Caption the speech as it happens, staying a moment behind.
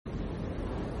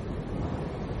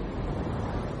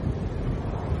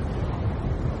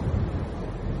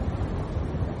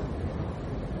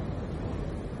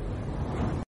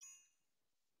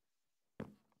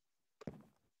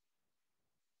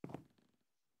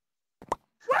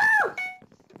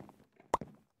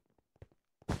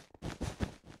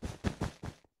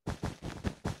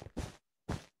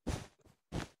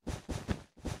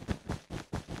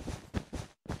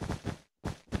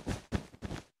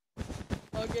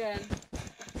again.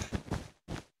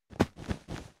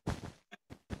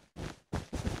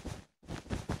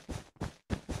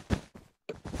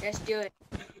 Let's do it.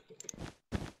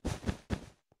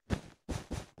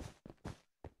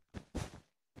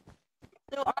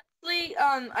 So honestly,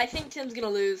 I think Tim's gonna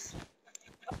lose.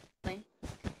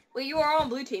 Wait, you are on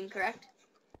blue team, correct?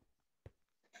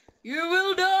 You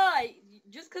will die!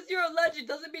 Just because you're a legend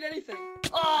doesn't mean anything.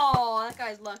 Oh, that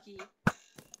guy's lucky.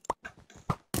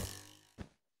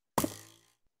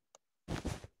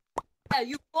 Yeah,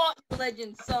 you fought your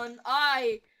legend, son.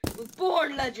 I was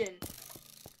born legend.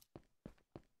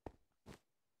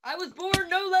 I was born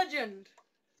no legend.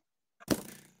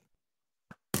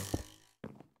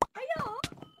 Hiya!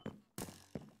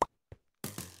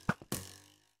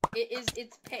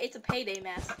 It's a payday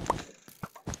mask.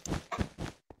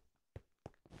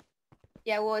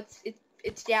 Yeah, well,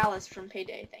 it's Dallas from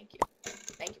Payday. Thank you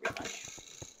very much.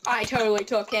 I totally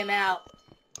took him out.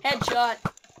 Headshot.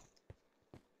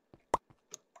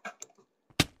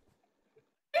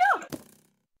 Hiya!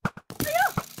 Hiya!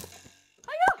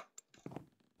 Hiya!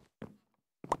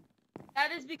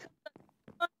 That is because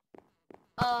the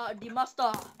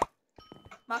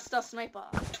master sniper.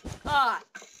 Ah.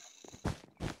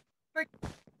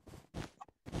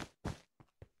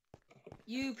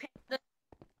 You panda.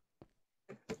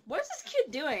 What is this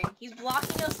kid doing? He's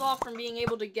blocking us off from being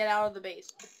able to get out of the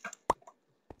base.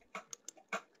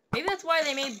 Maybe that's why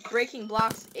they made breaking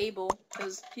blocks able,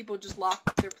 because people just lock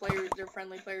their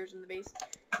friendly players in the base.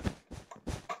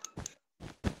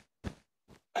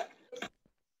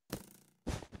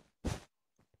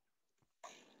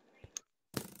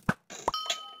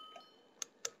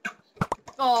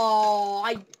 Oh,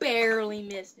 I barely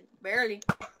missed it. Barely.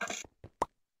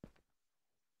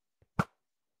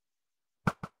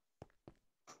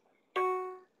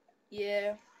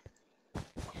 Yeah. What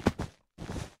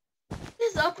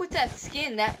is up with that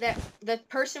skin? That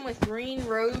person with green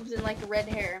robes and like red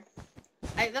hair.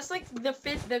 That's like the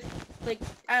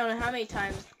I don't know how many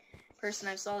times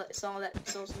I saw someone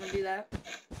do that.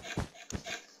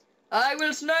 I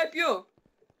will snipe you.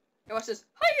 Hey, watch this.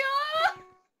 Hiya!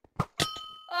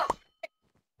 Oh.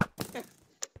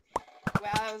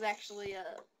 Wow, that was actually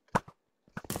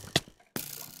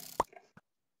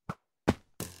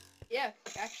yeah,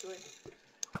 actually.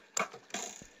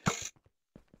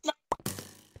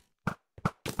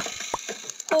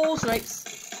 Whole snipes.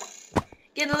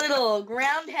 Get a little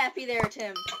ground happy there,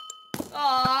 Tim.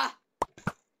 Ah,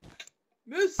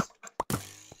 miss.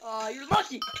 Ah, you're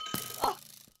lucky. Ah.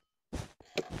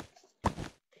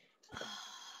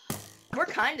 We're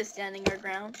kind of standing our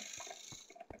ground.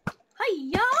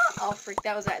 Hiya! Oh, freak!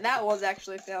 That was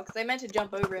actually a fail because I meant to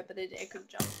jump over it, but it couldn't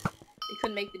jump. It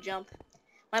couldn't make the jump.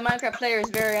 My Minecraft player is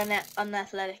very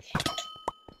unathletic.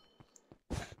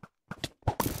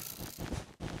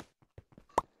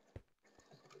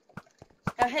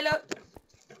 Hello.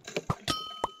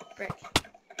 Frick.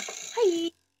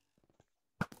 Hi.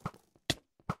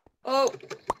 Oh,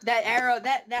 that arrow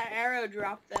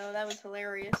dropped though. That was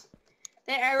hilarious.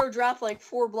 That arrow dropped like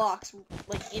 4 blocks,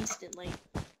 like instantly.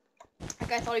 That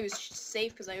guy thought he was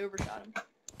safe because I overshot him.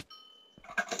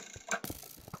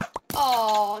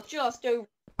 Oh, just over.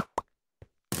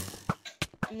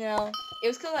 No, it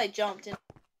was because I jumped in.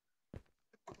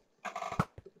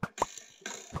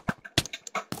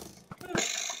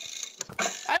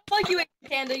 I don't like you,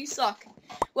 Panda. You suck.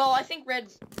 Well, I think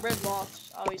red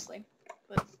lost, obviously,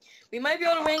 but we might be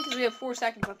able to win because we have 4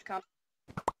 seconds left to come.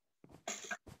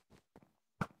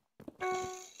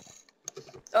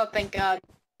 Oh, thank God.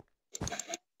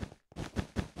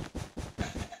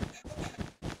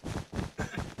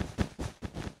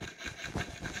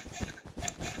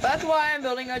 That's why I'm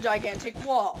building a gigantic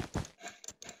wall.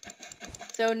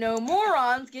 So no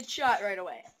morons get shot right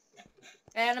away.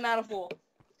 And I'm out of wool.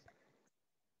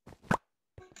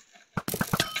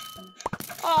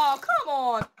 Oh, come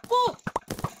on! Bull!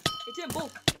 It's in bull.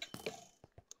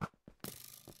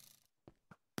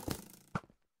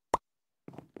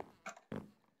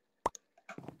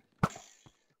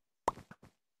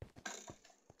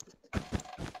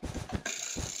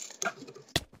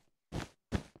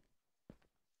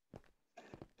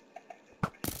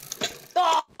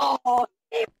 Oh,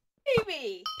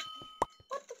 baby!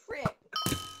 What the frick?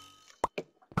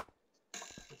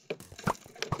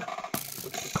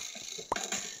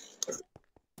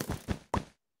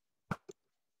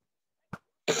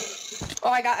 Oh,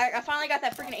 I finally got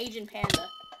that freaking Asian panda.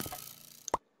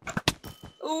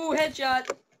 Ooh,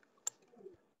 headshot.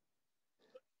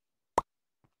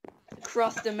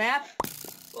 Across the map.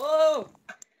 Whoa!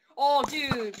 Oh,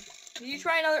 dude. Did you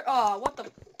try another? Oh, what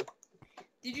the?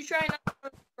 Did you try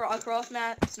another across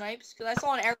map snipes? Because I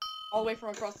saw an arrow all the way from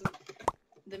across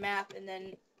the map and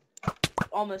then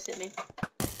almost hit me.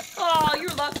 Oh,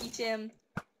 you're lucky, Tim.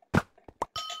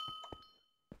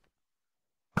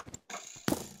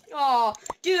 Oh,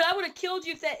 dude, I would have killed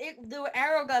you if the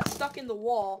arrow got stuck in the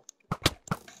wall.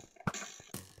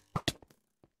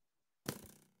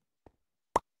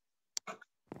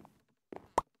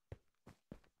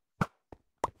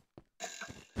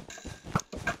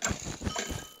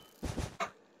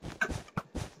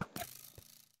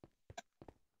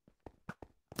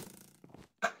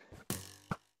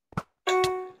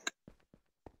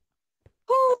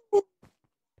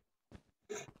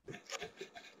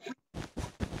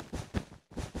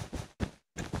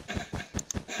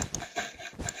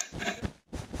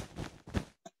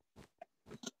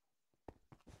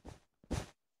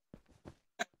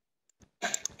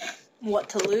 What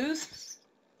to lose?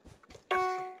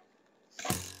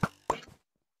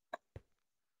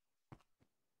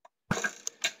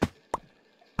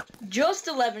 Just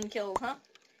 11 kills, huh?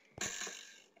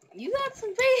 You got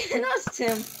some faith in us,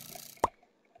 Tim.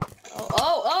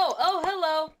 Oh,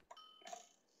 hello.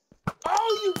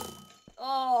 Oh, you.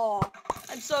 Oh,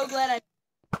 I'm so glad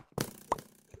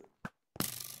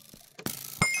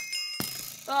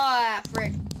Ah,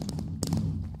 frick.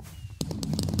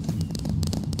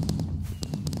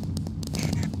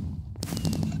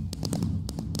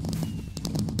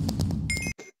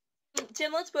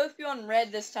 Tim, let's both be on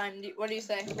red this time. What do you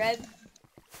say? Red?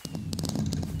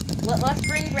 Let's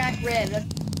bring back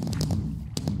red.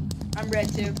 I'm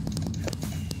red too.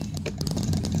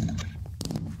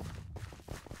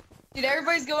 Dude,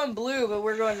 everybody's going blue, but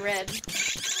we're going red.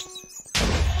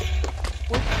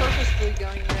 We're purposefully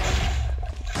going red.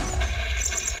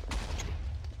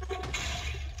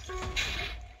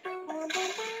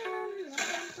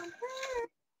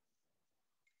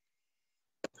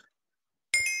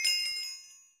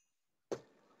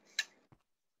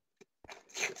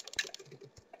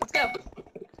 Let's go.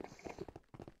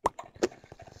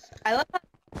 I love how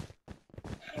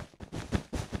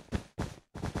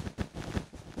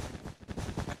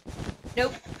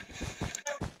Nope.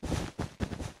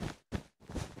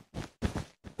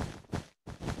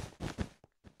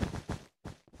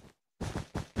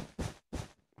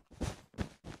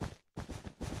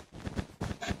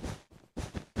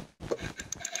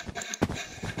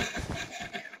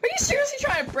 Are you seriously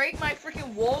trying to break my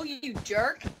freaking wall, you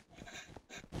jerk?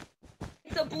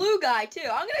 It's a blue guy, too.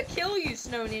 I'm gonna kill you,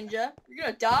 Snow Ninja. You're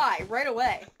gonna die right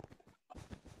away.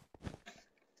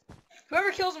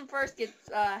 Whoever kills him first gets,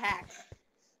 hacked.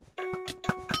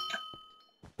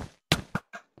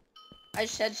 I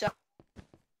just headshot.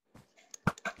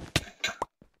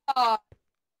 Oh.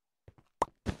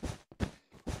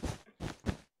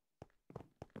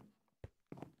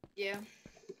 Yeah.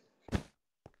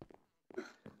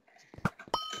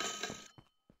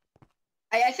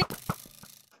 I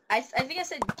think I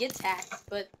said gets hacked,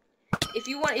 but if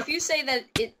you say that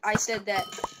I said that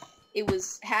it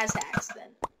has hacks, then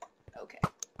okay.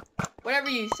 Whatever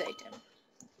you say, Tim.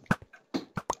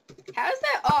 How's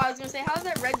that? Oh, I was gonna say, how's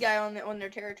that red guy on their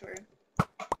territory?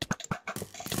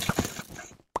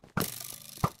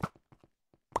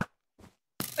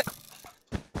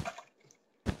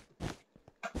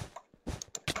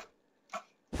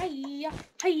 Hiya,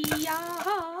 hiya.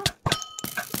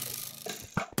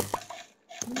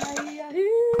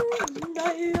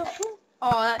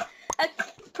 Oh, that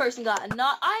person got a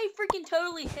knot. I freaking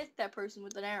totally hit that person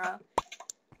with an arrow,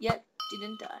 yet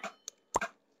didn't die.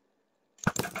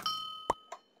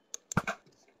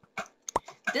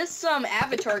 This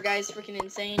Avatar guy's freaking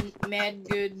insane, mad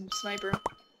good sniper.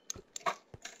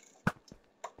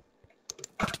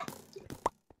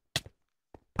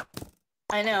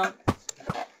 I know.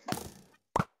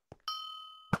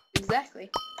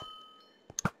 Exactly.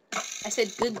 I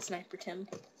said good sniper, Tim.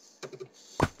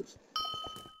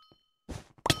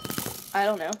 I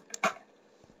don't know.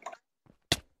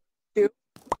 2.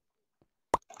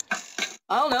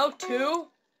 I don't know, 2?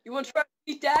 You want to try to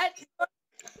beat that?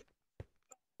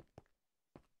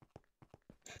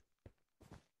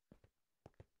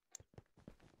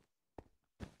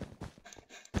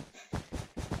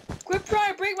 Quit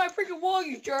trying to break my freaking wall,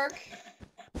 you jerk!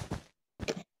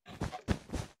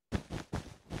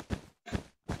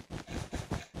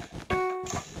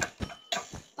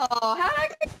 Oh, how did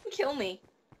that guy kill me?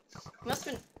 Must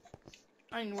have been.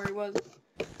 I don't know where he was.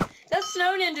 That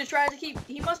Snow Ninja tried to keep.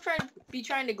 He must be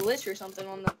trying to glitch or something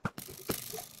on the.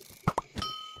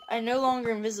 I'm no longer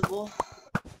invisible.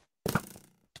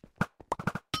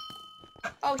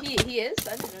 Oh, he is?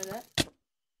 I didn't know that.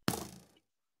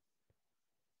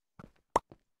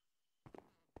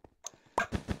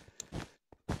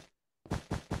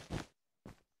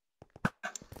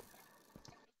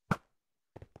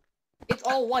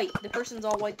 all white. The person's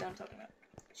all white that I'm talking about.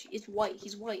 She is white.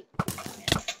 He's white.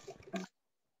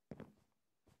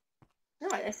 No,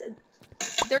 I said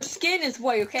their skin is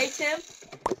white. Okay, Tim.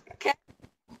 Okay.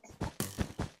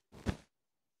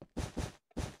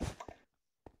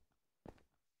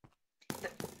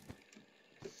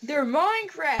 Their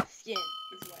Minecraft skin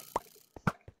is white.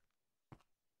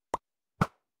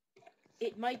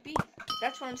 It might be.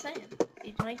 That's what I'm saying.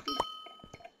 It might be.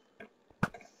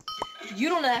 You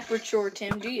don't know that for sure,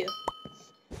 Tim, do you?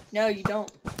 No, you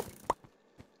don't.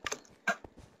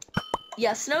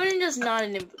 Yeah, Snow Ninja's not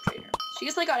an infiltrator. She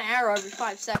gets like an arrow every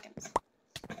 5 seconds.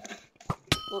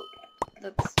 Well,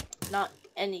 that's not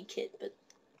any kid, but...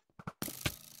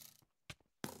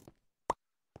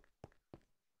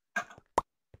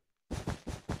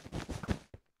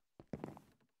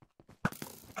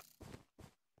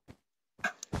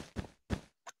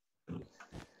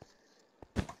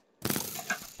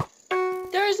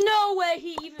 There's no way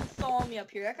he even saw me up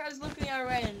here. That guy was looking the other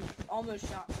way and almost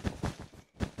shot me.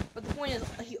 But the point is,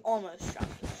 he almost shot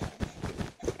me.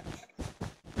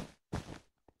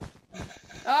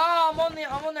 Oh, I'm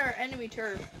on their enemy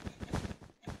turf.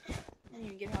 I don't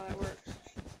even get how that works.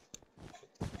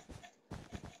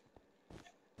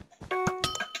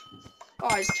 Oh,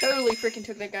 I just totally freaking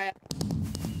took that guy out.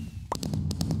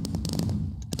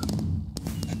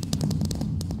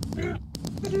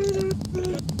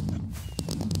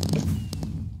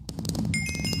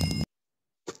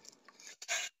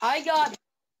 I got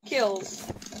kills.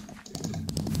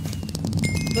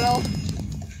 Well,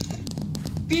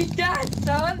 beat that,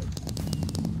 son.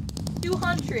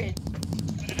 200.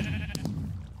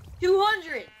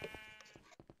 200.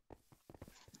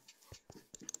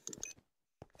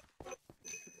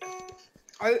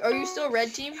 Are you still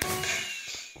red team?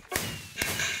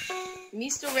 Me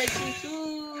still red team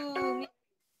too.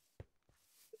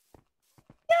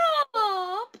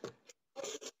 Yup.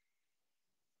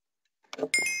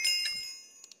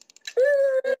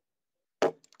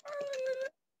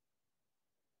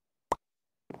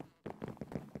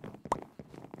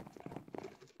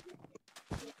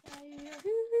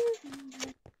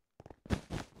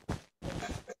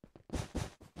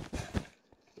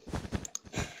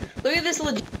 Look at this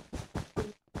legit.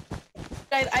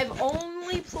 I've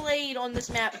only played on this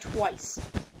map twice.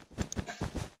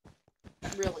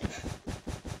 Really.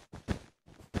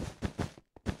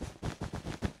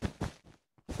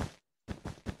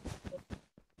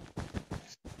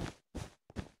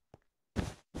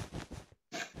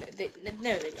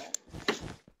 No, they don't.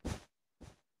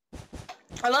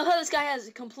 I love how this guy has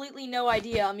completely no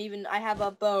idea I have a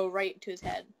bow right to his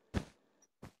head.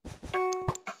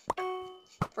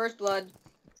 First blood.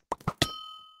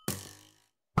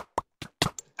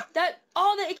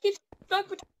 It keeps stuck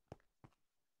between.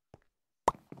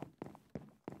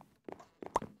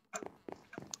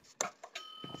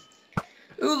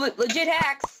 Ooh, legit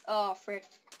hacks. Oh, frick.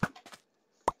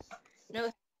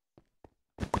 No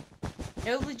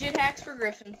legit hacks for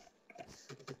Griffin.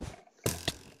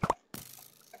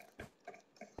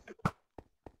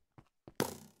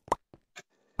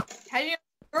 How do you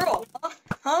know girl?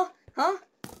 Huh?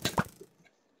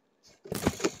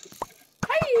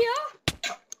 Hiya!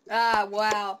 Ah,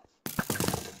 wow.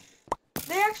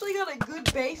 They actually got a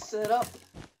good base set up.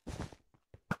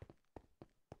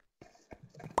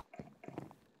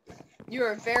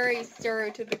 You're a very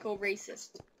stereotypical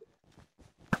racist.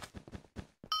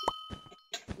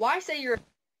 Why say you're...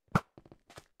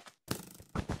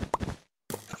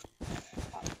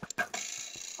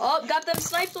 Oh, got them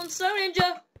snipes on Snow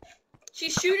Ninja.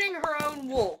 She's shooting her own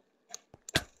wool.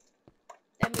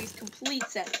 That makes complete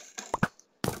sense.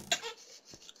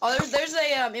 Oh, there's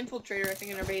a infiltrator I think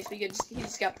in our base. He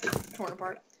just got torn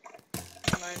apart.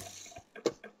 Never mind.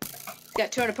 He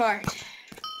got torn apart.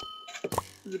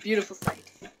 It was a beautiful sight.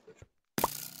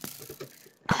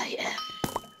 I am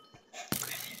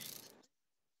Griffin.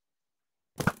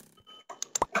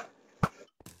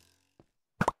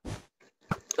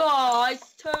 Oh, I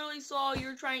totally saw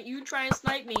you trying to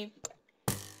snipe me,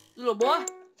 little boy.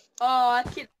 Oh,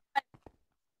 that kid.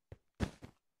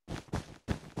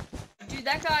 Dude,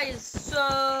 that guy is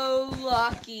so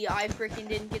lucky I freaking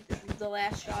didn't get the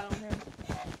last shot on him.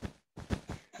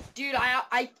 Dude,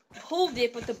 I pulled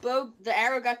it, but the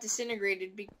arrow got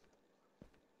disintegrated.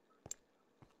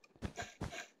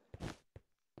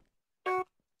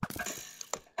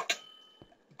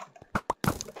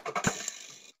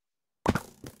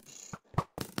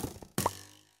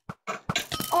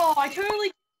 Oh, I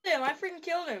totally killed him. I freaking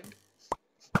killed him.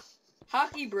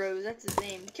 Hockey Bros, that's his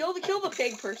name. Kill the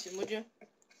pig person, would you?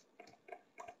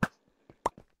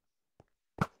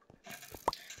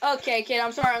 Okay, kid,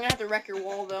 I'm sorry. I'm gonna have to wreck your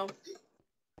wall, though.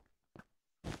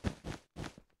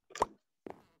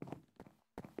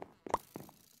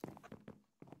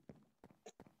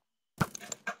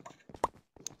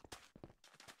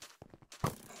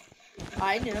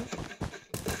 I knew.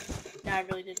 No, I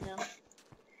really didn't know.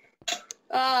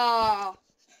 Oh.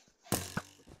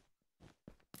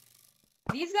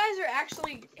 These guys are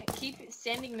actually keep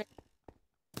standing there.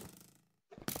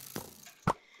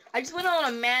 I just went on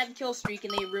a mad kill streak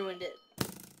and they ruined it.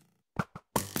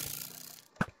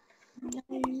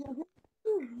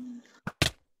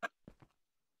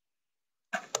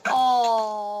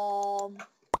 Oh.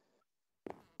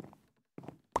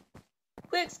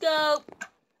 Quick scope.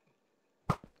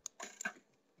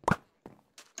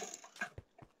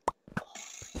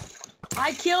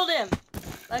 I killed him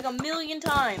like a million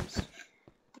times.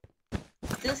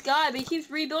 This guy, but he keeps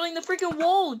rebuilding the freaking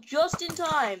wall just in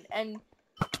time. And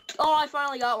oh, I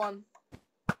finally got one.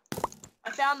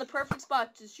 I found the perfect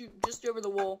spot to shoot just over the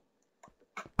wall.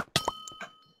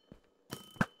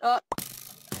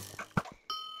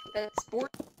 That's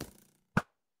sport.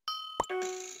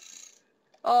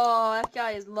 Oh, that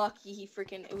guy is lucky. He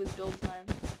freaking it was build time.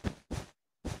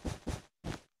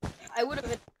 I would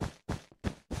have.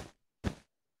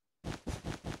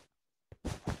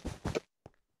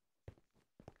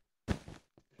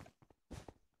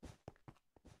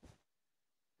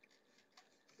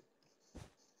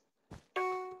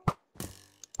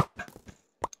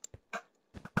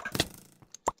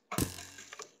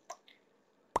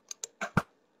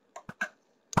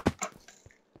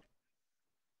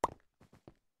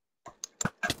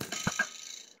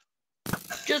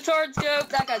 Just hard scope.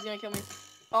 That guy's gonna kill me.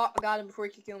 Oh, I got him before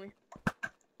he could kill me.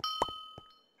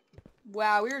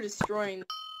 Wow, we were destroying.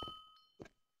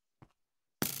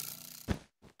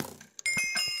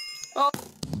 Oh.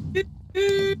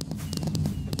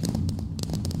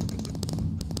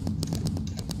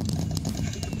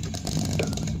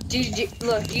 GG.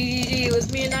 Look, GG. It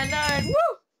was me and 99. Woo!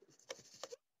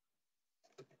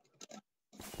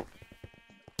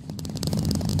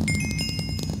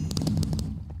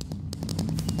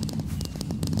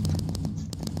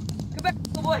 Come back,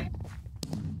 little boy.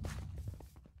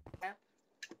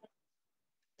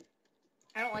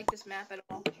 I don't like this map at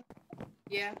all.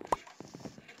 Yeah.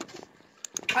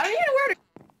 I don't even know where to.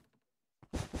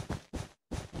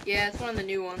 Yeah, it's one of the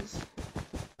new ones.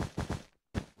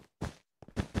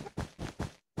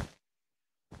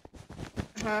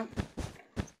 Huh?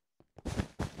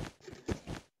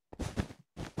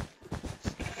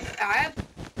 I have.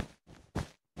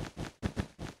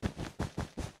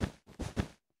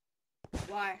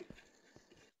 Why?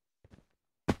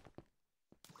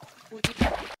 Well,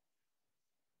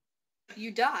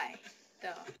 you die, though.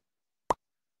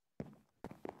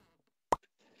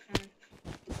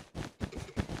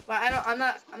 Well, I'm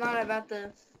not about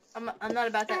the. I'm not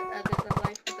about that life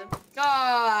with the. Oh,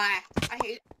 I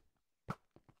hate it.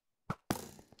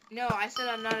 No, I said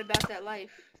I'm not about that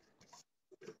life.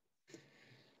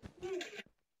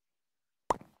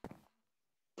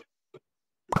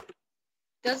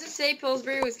 Does it say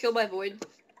Pillsbury was killed by Void?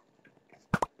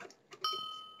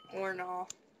 Or no?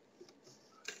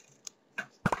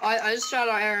 I just shot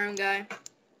our own guy.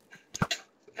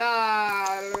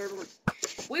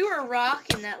 We were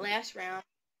rocking that last round.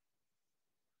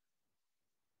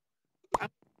 I'm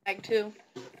lagged too.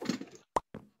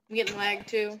 I'm getting lagged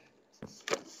too.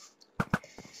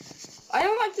 I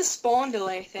don't like the spawn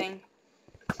delay thing.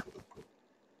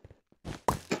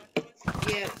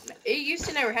 Yeah, it used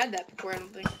to never had that before, I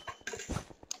don't think.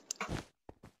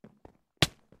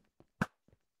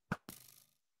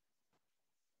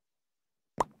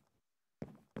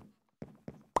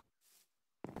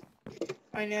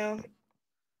 I know.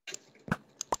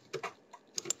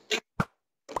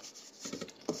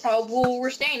 Oh, well, we're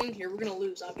staying in here. We're gonna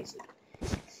lose, obviously.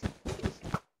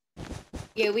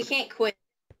 Yeah, we can't quit.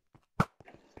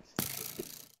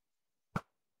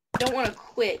 Don't want to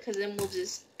quit, because then we'll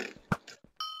just...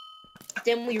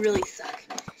 Then we really suck.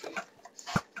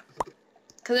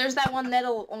 Because there's that one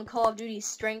medal on Call of Duty,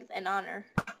 Strength and Honor.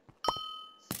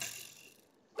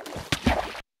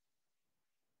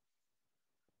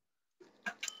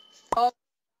 Oh.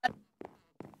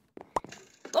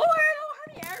 Oh, I don't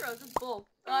have any arrows. It's bull.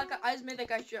 Oh, I just made that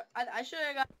guy shoot. I should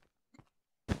have got...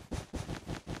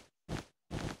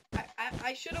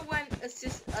 I should have went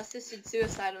assisted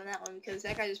suicide on that one, because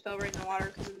that guy just fell right in the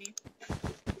water because of me.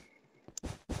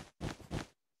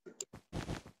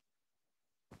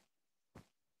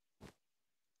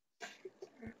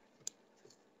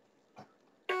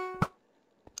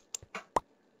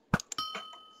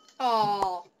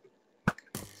 Oh.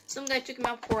 Some guy took him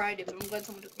out before I did, but I'm glad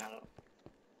someone took him out.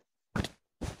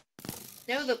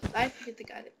 No, I forget the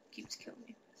guy that keeps killing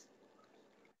me.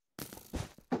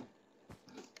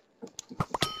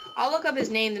 I'll look up his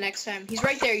name the next time. He's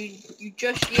right there. Yeah,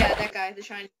 that guy, the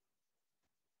shiny.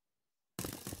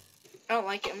 I don't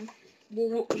like him.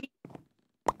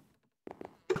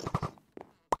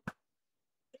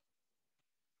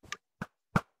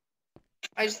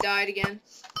 I just died again.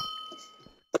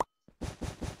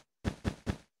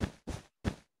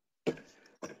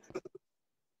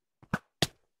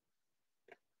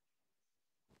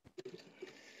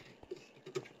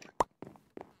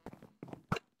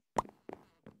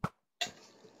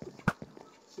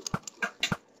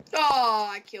 Oh,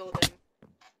 I killed him.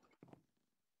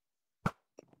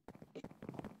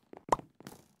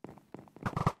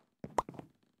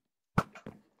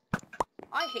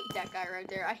 I hate that guy right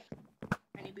there. I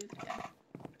need boot guy.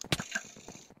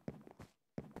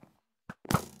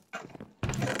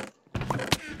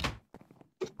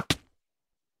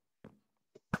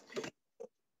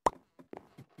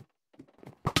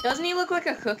 Doesn't he look like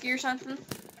a cookie or something?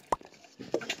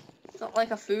 Something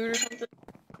like a food or something?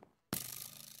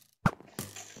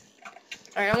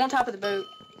 Alright, I'm on top of the boat.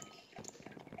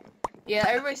 Yeah,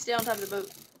 everybody stay on top of the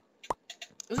boat.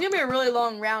 It's gonna be a really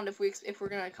long round if we're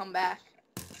gonna come back.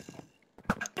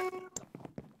 I'm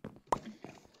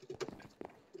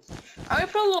gonna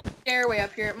put a little stairway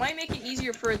up here. It might make it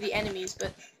easier for the enemies,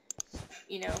 but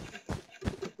you know,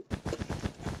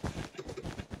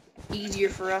 easier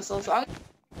for us also.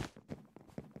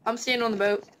 I'm standing on the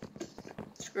boat.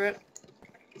 Screw it.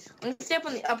 I'm gonna stay up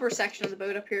on the upper section of the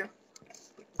boat up here.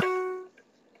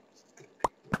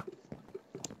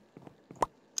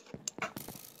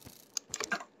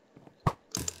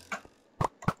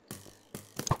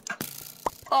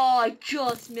 Oh, I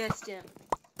just missed him.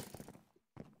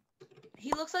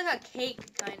 He looks like a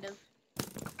cake, kind of.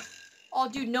 Oh,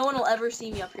 dude, no one will ever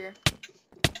see me up here.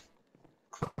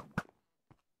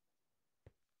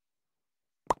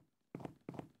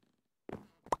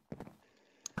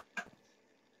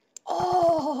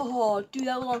 Oh, dude,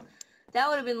 that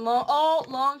would have been long. Oh,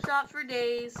 long shot for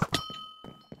days.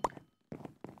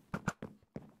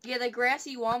 Yeah, the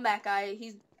grassy wombat guy.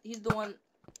 He's the one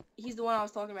I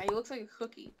was talking about. He looks like a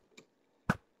cookie.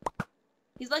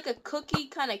 He's like a cookie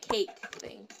kind of cake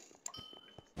thing.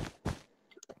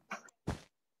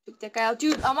 Took that guy out,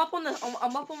 dude. I'm up on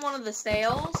one of the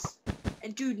sails,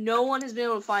 and dude, no one has been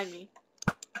able to find me.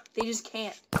 They just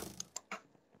can't.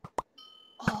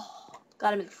 Oh,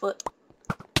 got him in the foot.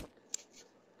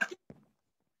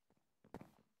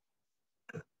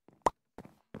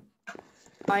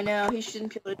 I know he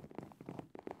shouldn't be able to.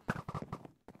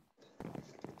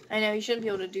 I know he shouldn't be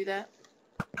able to do that.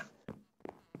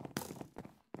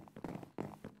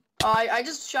 Oh, I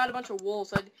just shot a bunch of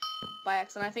wolves by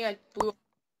accident. I think I blew up.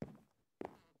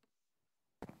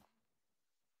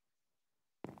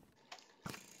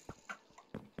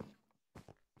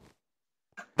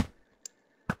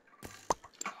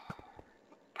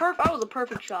 That was a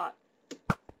perfect shot.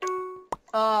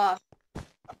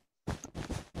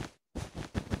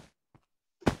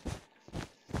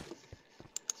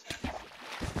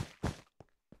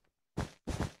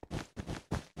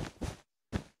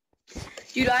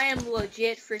 Dude, I am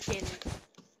legit freaking.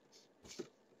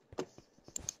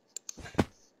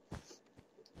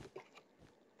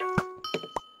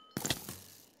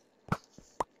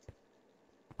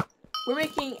 We're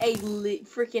making a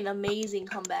freaking amazing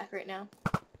comeback right now.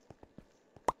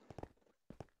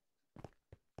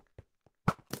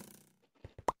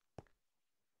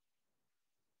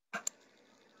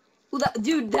 Well,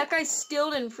 dude, that guy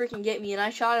still didn't freaking get me, and I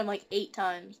shot him like 8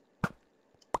 times.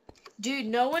 Dude,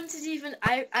 no one's even.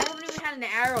 I haven't even had an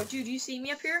arrow. Dude, you see me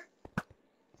up here?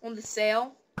 On the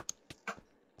sail?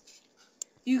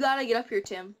 You gotta get up here,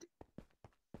 Tim.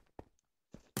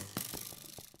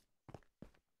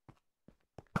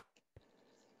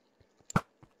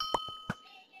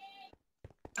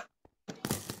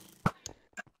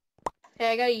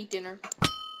 Hey, I gotta eat dinner.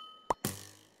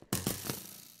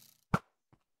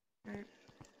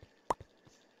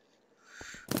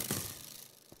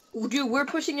 Dude, we're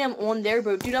pushing them on their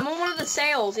boat. Dude, I'm on one of the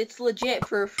sails. It's legit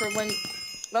for when.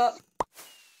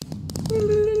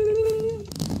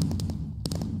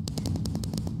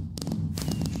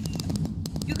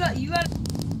 You got.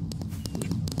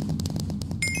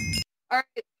 All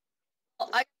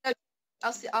right.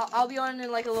 I'll be on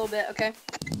in like a little bit. Okay.